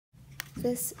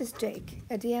This is Jake,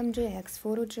 a DMJX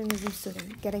photojournalism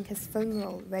student getting his film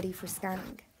roll ready for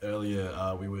scanning.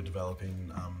 Earlier we were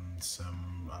developing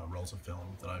some rolls of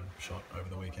film that I shot over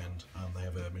the weekend. They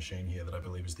have a machine here that I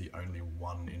believe is the only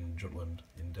one in Jutland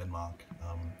in Denmark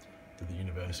that the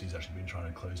university's actually been trying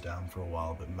to close down for a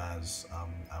while, but Maz,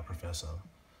 our professor,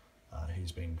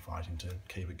 he's been fighting to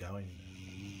keep it going.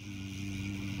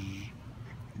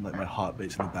 Like my heart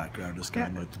beats in the background just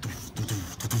going like...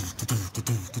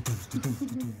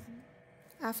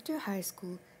 After high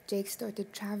school, Jake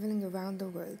started traveling around the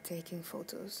world taking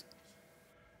photos.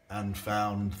 And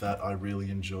found that I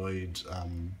really enjoyed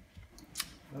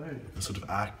the sort of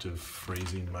act of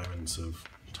freezing moments of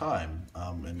time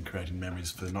and creating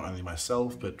memories for not only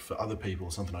myself but for other people,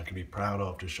 something I can be proud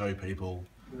of to show people.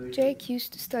 Jake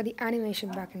used to study animation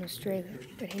back in Australia,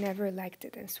 but he never liked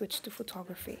it and switched to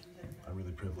photography. I'm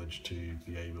really privileged to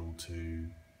be able to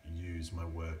use my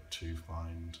work to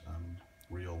find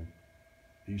real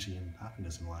beauty and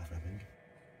happiness in life, I think.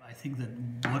 I think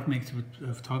that what makes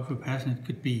a photographer passionate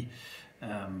could be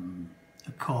a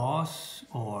cause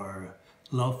or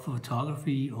love for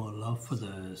photography or love for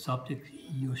the subject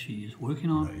he or she is working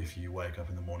on. You know, if you wake up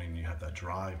in the morning and you have that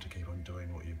drive to keep on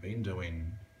doing what you've been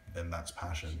doing, then that's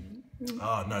passion.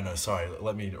 Oh, no, sorry,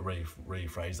 let me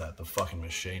rephrase that. The fucking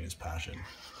machine is passion.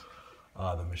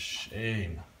 Ah, the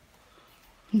machine.